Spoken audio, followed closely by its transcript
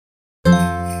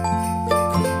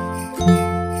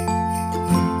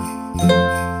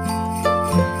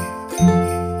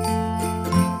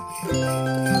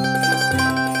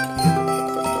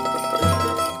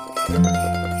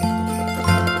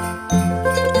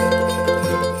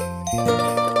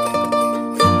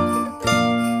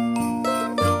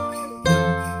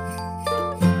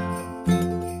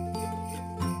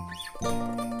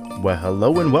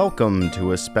Hello and welcome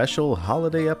to a special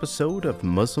holiday episode of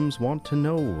Muslims Want to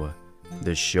Know,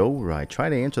 the show where I try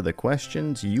to answer the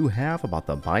questions you have about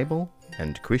the Bible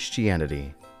and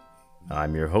Christianity.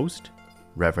 I'm your host,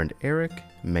 Reverend Eric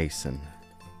Mason.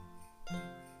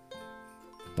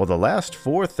 Well, the last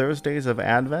 4 Thursdays of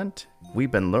Advent,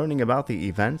 we've been learning about the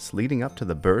events leading up to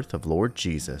the birth of Lord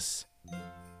Jesus.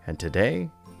 And today,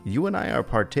 you and I are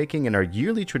partaking in our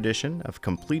yearly tradition of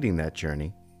completing that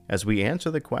journey as we answer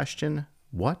the question,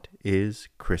 what is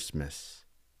Christmas?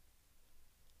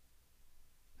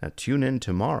 Now tune in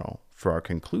tomorrow for our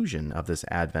conclusion of this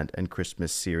Advent and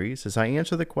Christmas series as I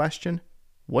answer the question,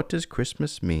 what does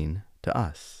Christmas mean to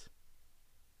us?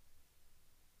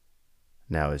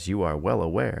 Now, as you are well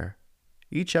aware,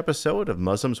 each episode of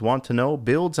Muslims Want to Know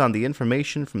builds on the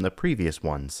information from the previous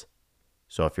ones.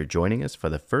 So if you're joining us for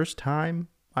the first time,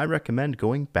 I recommend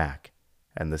going back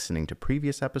and listening to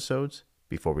previous episodes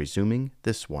before resuming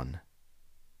this one.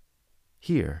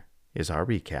 Here is our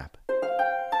recap.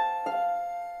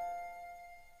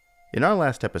 In our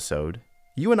last episode,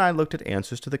 you and I looked at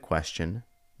answers to the question,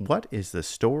 what is the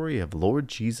story of Lord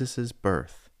Jesus'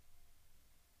 birth?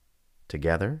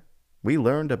 Together, we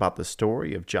learned about the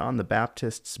story of John the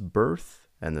Baptist's birth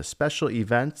and the special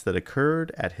events that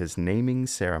occurred at his naming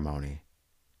ceremony.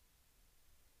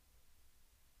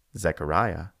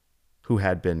 Zechariah, who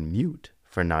had been mute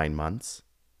for 9 months,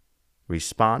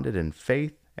 responded in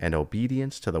faith and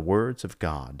obedience to the words of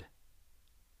God.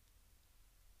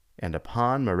 And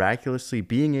upon miraculously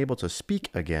being able to speak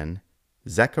again,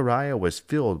 Zechariah was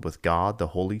filled with God the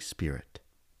Holy Spirit.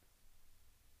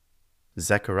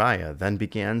 Zechariah then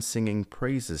began singing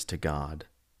praises to God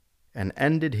and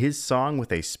ended his song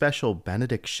with a special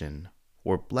benediction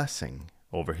or blessing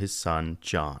over his son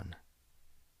John.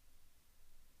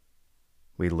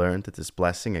 We learned that this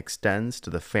blessing extends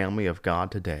to the family of God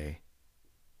today,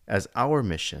 as our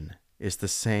mission is the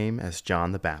same as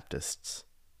John the Baptist's.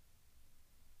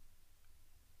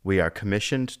 We are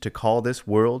commissioned to call this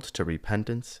world to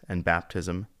repentance and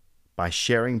baptism by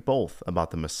sharing both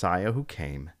about the Messiah who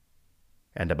came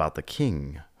and about the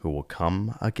King who will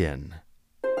come again.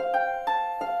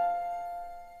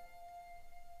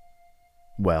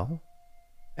 Well,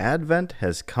 Advent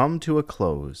has come to a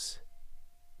close,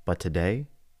 but today,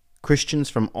 Christians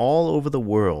from all over the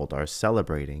world are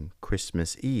celebrating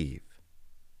Christmas Eve.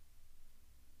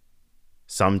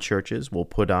 Some churches will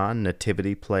put on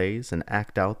nativity plays and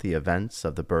act out the events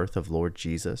of the birth of Lord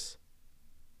Jesus.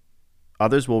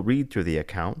 Others will read through the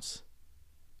accounts,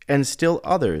 and still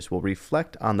others will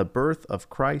reflect on the birth of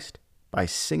Christ by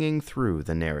singing through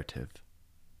the narrative.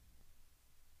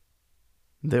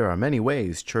 There are many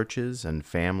ways churches and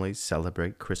families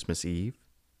celebrate Christmas Eve,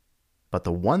 but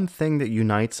the one thing that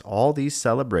unites all these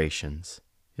celebrations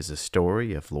is the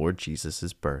story of Lord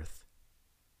Jesus' birth.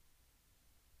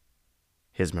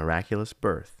 His miraculous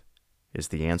birth is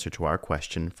the answer to our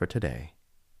question for today.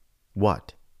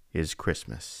 What is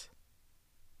Christmas?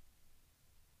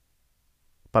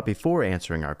 But before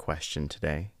answering our question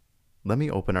today, let me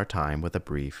open our time with a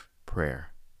brief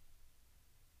prayer.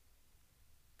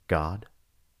 God,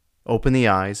 open the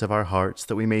eyes of our hearts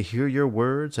that we may hear your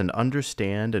words and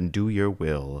understand and do your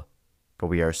will, for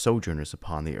we are sojourners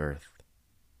upon the earth.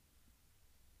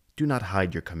 Do not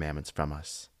hide your commandments from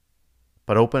us,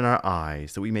 but open our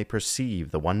eyes that we may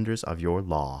perceive the wonders of your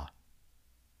law.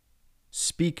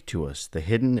 Speak to us the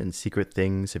hidden and secret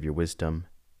things of your wisdom.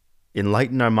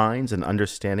 Enlighten our minds and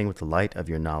understanding with the light of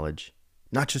your knowledge,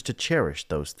 not just to cherish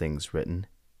those things written,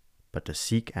 but to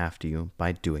seek after you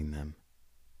by doing them.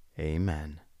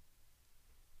 Amen.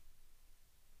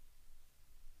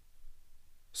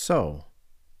 So,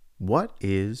 what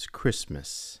is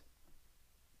Christmas?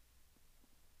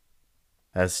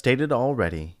 As stated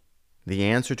already, the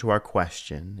answer to our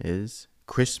question is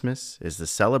Christmas is the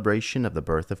celebration of the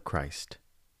birth of Christ.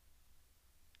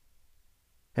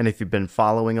 And if you've been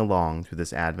following along through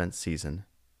this Advent season,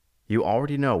 you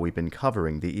already know we've been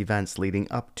covering the events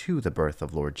leading up to the birth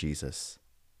of Lord Jesus.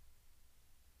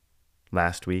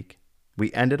 Last week,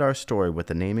 we ended our story with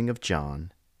the naming of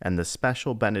John and the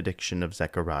special benediction of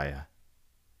Zechariah.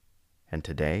 And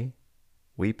today,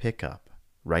 we pick up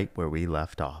right where we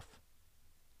left off.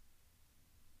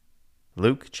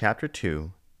 Luke chapter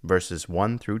 2, verses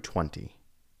 1 through 20.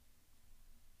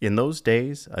 In those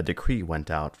days, a decree went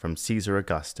out from Caesar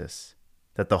Augustus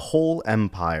that the whole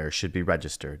empire should be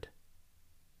registered.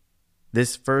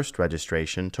 This first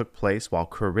registration took place while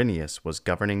Quirinius was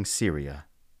governing Syria.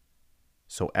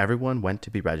 So everyone went to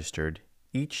be registered,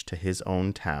 each to his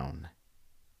own town.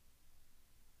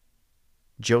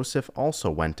 Joseph also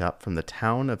went up from the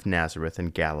town of Nazareth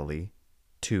in Galilee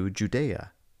to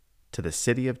Judea, to the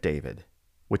city of David,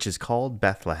 which is called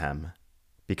Bethlehem,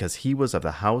 because he was of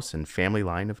the house and family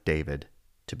line of David,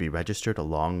 to be registered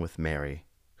along with Mary,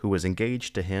 who was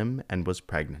engaged to him and was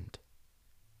pregnant.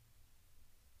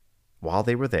 While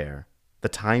they were there, the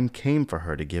time came for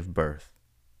her to give birth.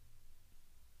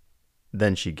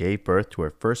 Then she gave birth to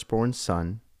her firstborn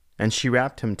son, and she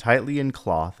wrapped him tightly in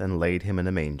cloth and laid him in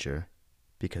a manger,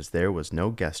 because there was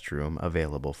no guest room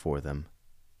available for them.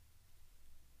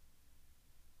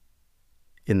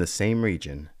 In the same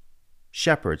region,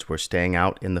 shepherds were staying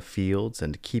out in the fields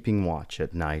and keeping watch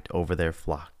at night over their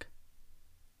flock.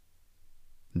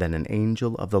 Then an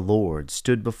angel of the Lord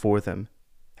stood before them,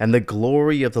 and the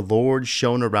glory of the Lord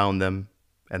shone around them,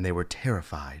 and they were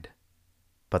terrified.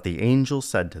 But the angel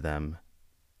said to them,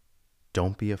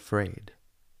 "Don't be afraid,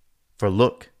 for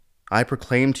look, I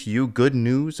proclaim to you good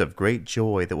news of great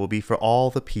joy that will be for all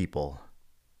the people.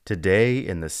 Today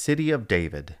in the city of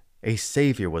David, a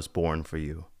Savior was born for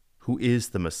you, who is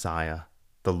the Messiah,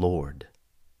 the Lord.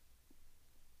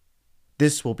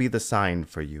 This will be the sign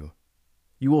for you.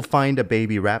 You will find a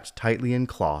baby wrapped tightly in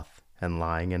cloth and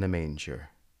lying in a manger."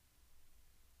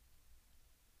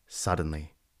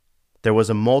 Suddenly, there was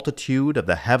a multitude of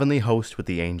the heavenly host with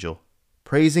the angel,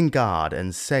 praising God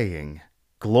and saying,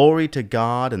 "Glory to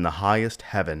God in the highest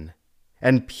heaven,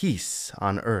 and peace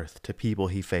on earth to people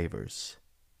he favors."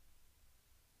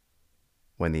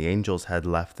 When the angels had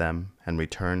left them and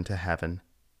returned to heaven,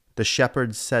 the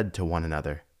shepherds said to one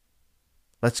another,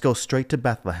 "Let's go straight to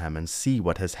Bethlehem and see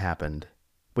what has happened,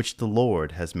 which the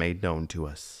Lord has made known to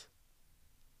us."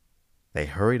 They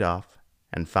hurried off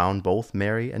and found both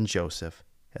Mary and Joseph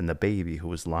and the baby who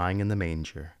was lying in the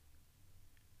manger.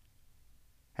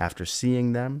 After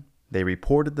seeing them, they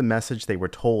reported the message they were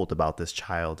told about this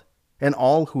child, and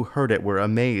all who heard it were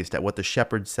amazed at what the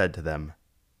shepherds said to them.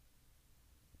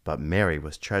 But Mary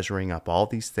was treasuring up all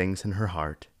these things in her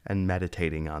heart and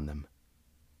meditating on them.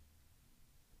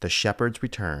 The shepherds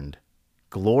returned,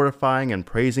 glorifying and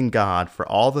praising God for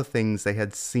all the things they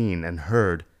had seen and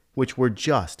heard, which were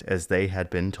just as they had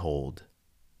been told.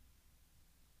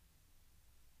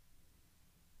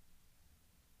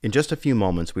 In just a few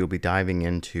moments, we will be diving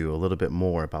into a little bit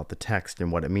more about the text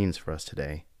and what it means for us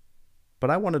today. But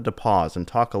I wanted to pause and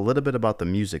talk a little bit about the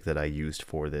music that I used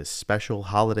for this special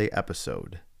holiday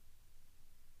episode.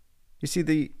 You see,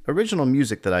 the original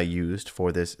music that I used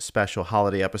for this special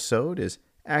holiday episode is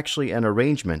actually an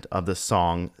arrangement of the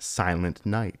song Silent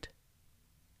Night.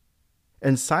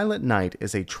 And Silent Night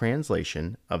is a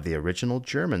translation of the original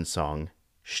German song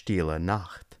Stille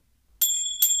Nacht.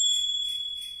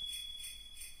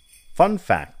 Fun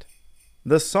fact: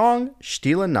 the song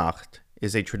Stille Nacht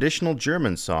is a traditional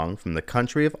German song from the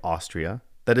country of Austria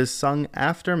that is sung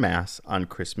after Mass on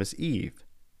Christmas Eve.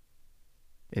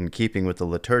 In keeping with the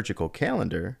liturgical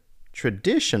calendar,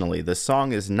 traditionally the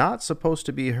song is not supposed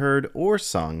to be heard or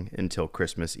sung until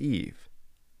Christmas Eve.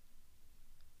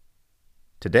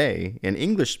 Today, in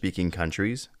English-speaking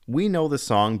countries, we know the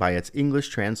song by its English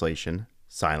translation,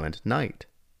 Silent Night.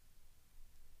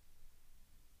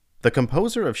 The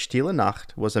composer of Stille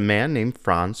Nacht was a man named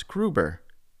Franz Gruber.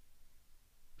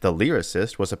 The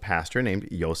lyricist was a pastor named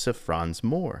Joseph Franz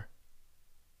Mohr.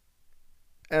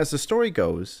 As the story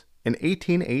goes, in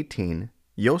 1818,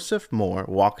 Joseph Mohr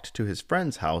walked to his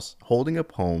friend's house holding a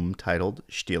poem titled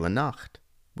Stille Nacht,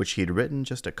 which he'd written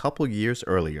just a couple years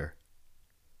earlier.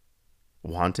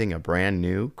 Wanting a brand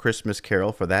new Christmas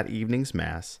carol for that evening's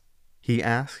Mass, he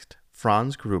asked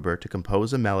Franz Gruber to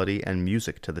compose a melody and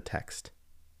music to the text.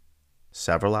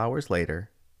 Several hours later,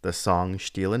 the song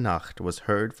Stille Nacht was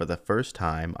heard for the first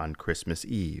time on Christmas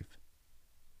Eve.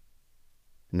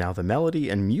 Now the melody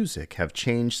and music have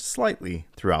changed slightly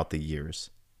throughout the years,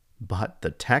 but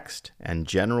the text and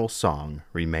general song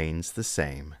remains the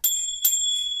same.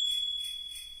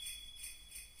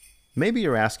 Maybe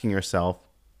you're asking yourself,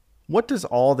 what does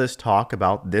all this talk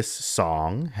about this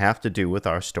song have to do with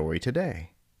our story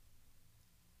today?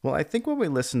 Well, I think when we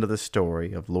listen to the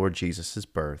story of Lord Jesus'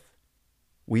 birth,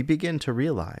 we begin to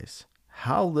realize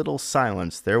how little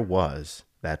silence there was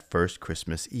that first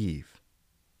Christmas Eve.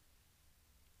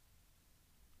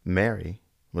 Mary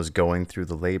was going through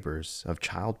the labors of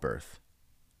childbirth.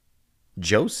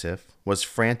 Joseph was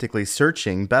frantically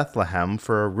searching Bethlehem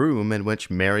for a room in which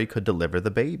Mary could deliver the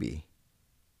baby.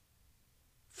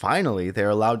 Finally, they're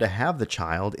allowed to have the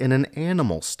child in an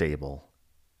animal stable.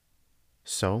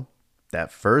 So,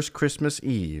 that first Christmas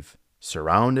Eve,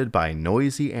 surrounded by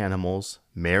noisy animals,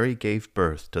 Mary gave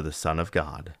birth to the Son of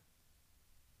God.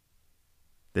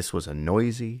 This was a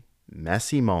noisy,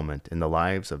 messy moment in the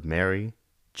lives of Mary,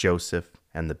 Joseph,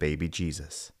 and the baby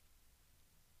Jesus.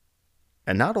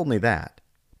 And not only that,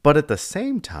 But at the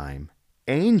same time,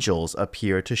 angels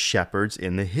appear to shepherds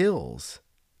in the hills.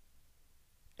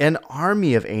 An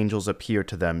army of angels appear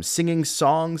to them, singing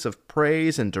songs of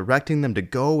praise and directing them to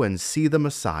go and see the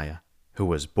Messiah, who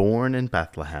was born in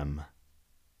Bethlehem.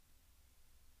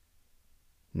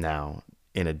 Now,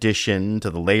 in addition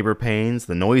to the labor pains,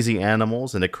 the noisy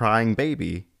animals, and a crying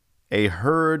baby, a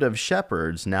herd of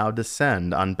shepherds now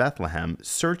descend on Bethlehem,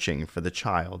 searching for the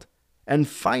child, and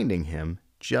finding him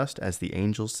just as the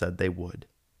angels said they would,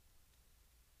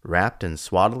 wrapped in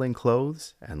swaddling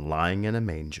clothes and lying in a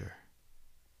manger.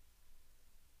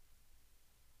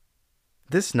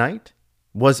 This night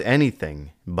was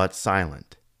anything but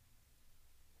silent.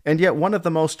 And yet one of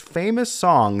the most famous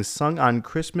songs sung on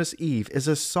Christmas Eve is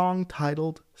a song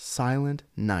titled Silent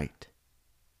Night.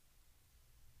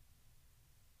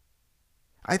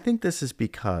 I think this is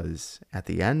because at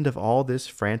the end of all this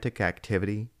frantic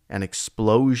activity, an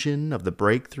explosion of the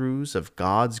breakthroughs of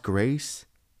God's grace,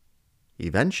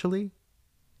 eventually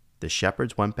the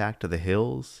shepherds went back to the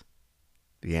hills,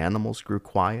 the animals grew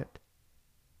quiet,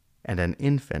 and an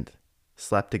infant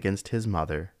slept against his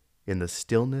mother in the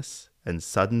stillness and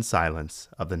sudden silence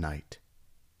of the night.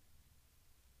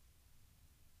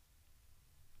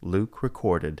 Luke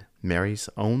recorded Mary's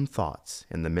own thoughts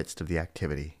in the midst of the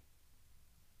activity.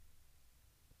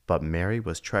 But Mary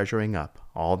was treasuring up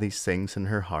all these things in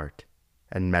her heart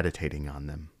and meditating on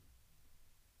them.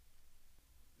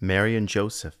 Mary and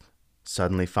Joseph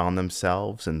suddenly found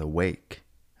themselves in the wake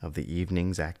of the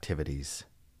evening's activities.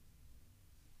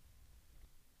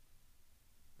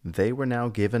 They were now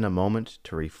given a moment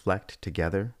to reflect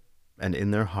together and in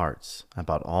their hearts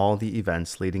about all the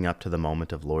events leading up to the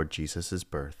moment of Lord Jesus'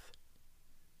 birth.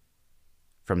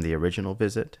 From the original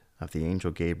visit of the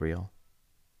angel Gabriel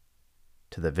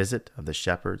to the visit of the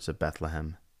shepherds of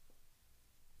Bethlehem,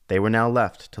 they were now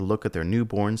left to look at their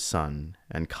newborn son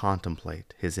and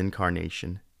contemplate his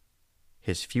incarnation,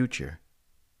 his future,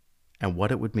 and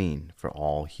what it would mean for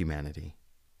all humanity.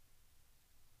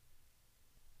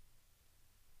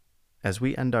 As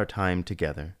we end our time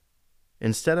together,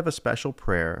 instead of a special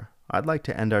prayer, I'd like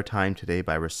to end our time today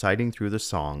by reciting through the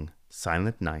song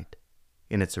Silent Night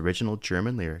in its original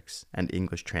German lyrics and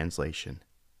English translation.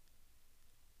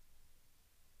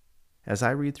 As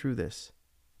I read through this,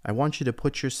 I want you to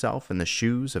put yourself in the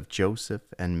shoes of Joseph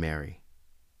and Mary.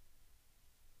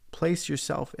 Place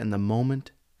yourself in the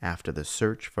moment after the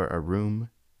search for a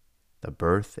room, the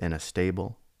birth in a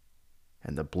stable,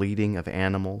 and the bleating of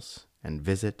animals and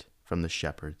visit from the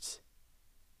shepherds.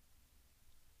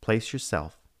 Place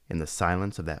yourself in the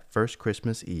silence of that first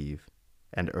Christmas Eve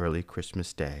and early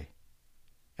Christmas Day,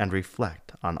 and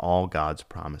reflect on all God's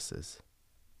promises.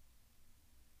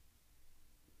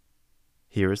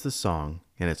 Here is the song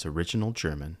in its original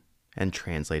German and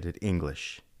translated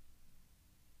English.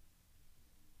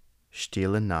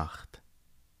 Stille Nacht,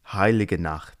 heilige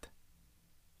Nacht,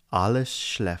 alles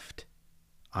schläft,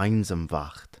 einsam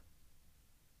wacht.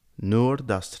 Nur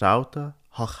das traute,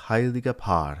 hochheilige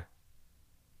Paar,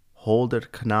 holder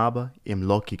Knabe im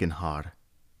lockigen Haar,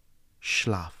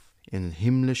 schlaf in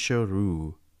himmlischer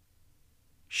Ruhe,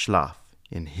 schlaf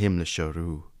in himmlischer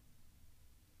Ruhe.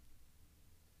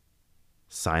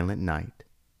 Silent night,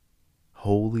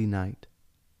 holy night,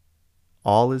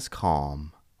 all is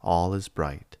calm, all is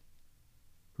bright.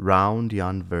 Round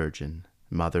yon virgin,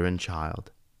 mother and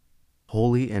child,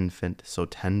 holy infant so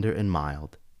tender and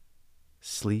mild,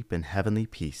 sleep in heavenly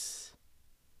peace,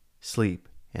 sleep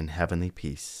in heavenly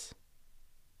peace.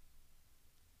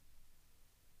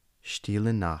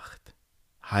 Stille Nacht,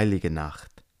 heilige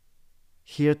Nacht,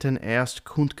 Hirten erst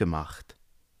kundgemacht,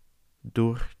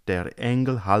 durch der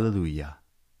Engel Halleluja,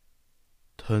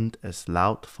 tönt es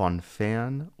laut von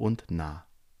fern und nah.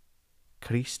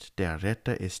 Christ der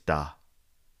Retter ist da,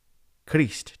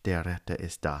 Christ der Retter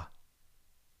ist da.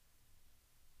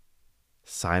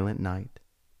 Silent night,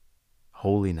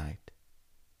 holy night,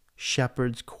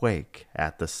 shepherds quake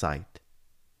at the sight.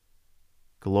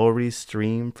 Glories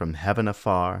stream from heaven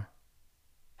afar,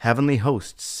 heavenly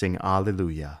hosts sing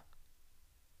Alleluia.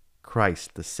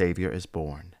 Christ the Savior is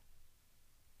born.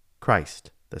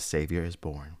 Christ the Savior is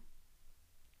born.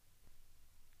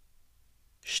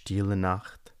 Stille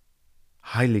Nacht,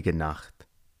 heilige Nacht,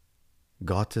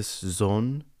 Gottes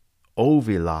Sohn, o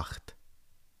wie lacht,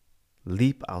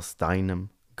 lieb aus deinem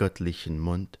göttlichen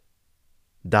Mund,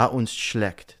 da uns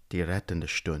schlägt die rettende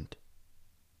Stund.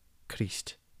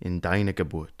 Christ in deine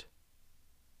Geburt,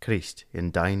 Christ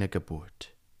in deine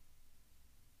Geburt.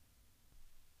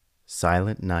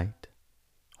 Silent night,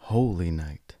 holy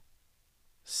night,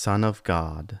 Son of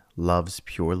God, love's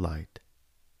pure light,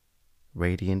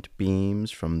 radiant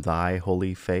beams from thy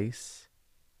holy face,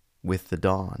 with the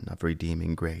dawn of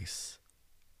redeeming grace.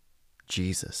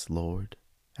 Jesus, Lord,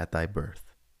 at thy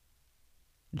birth.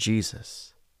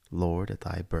 Jesus, Lord, at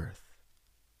thy birth.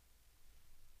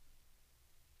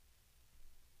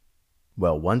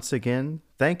 Well, once again,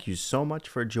 thank you so much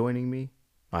for joining me.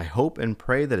 I hope and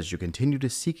pray that as you continue to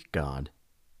seek God,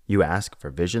 you ask for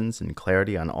visions and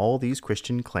clarity on all these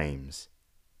Christian claims.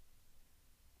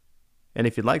 And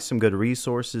if you'd like some good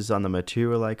resources on the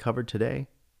material I covered today,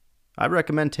 I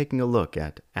recommend taking a look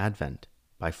at Advent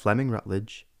by Fleming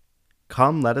Rutledge,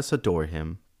 Come Let Us Adore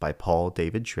Him by Paul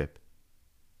David Tripp,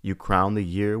 You Crown the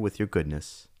Year with Your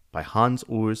Goodness by Hans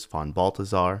Urs von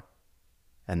Balthasar,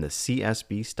 and the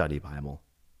CSB Study Bible,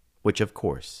 which of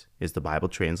course is the Bible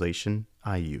translation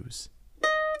I use.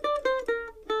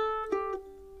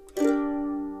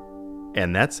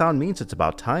 And that sound means it's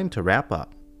about time to wrap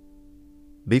up.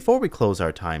 Before we close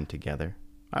our time together,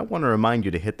 I want to remind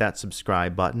you to hit that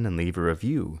subscribe button and leave a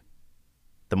review.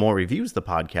 The more reviews the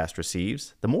podcast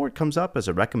receives, the more it comes up as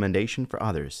a recommendation for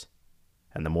others.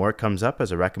 And the more it comes up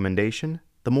as a recommendation,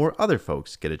 the more other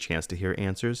folks get a chance to hear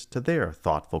answers to their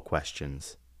thoughtful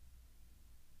questions.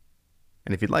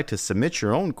 And if you'd like to submit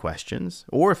your own questions,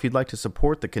 or if you'd like to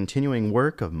support the continuing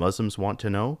work of Muslims Want to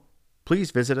Know,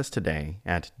 please visit us today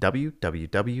at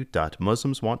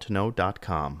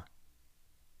www.muslimswanttoknow.com.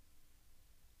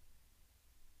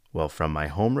 Well, from my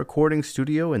home recording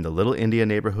studio in the Little India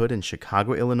neighborhood in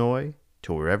Chicago, Illinois,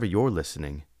 to wherever you're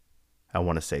listening, I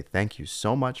want to say thank you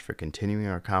so much for continuing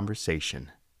our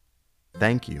conversation.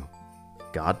 Thank you,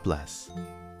 God bless,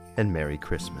 and Merry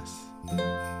Christmas.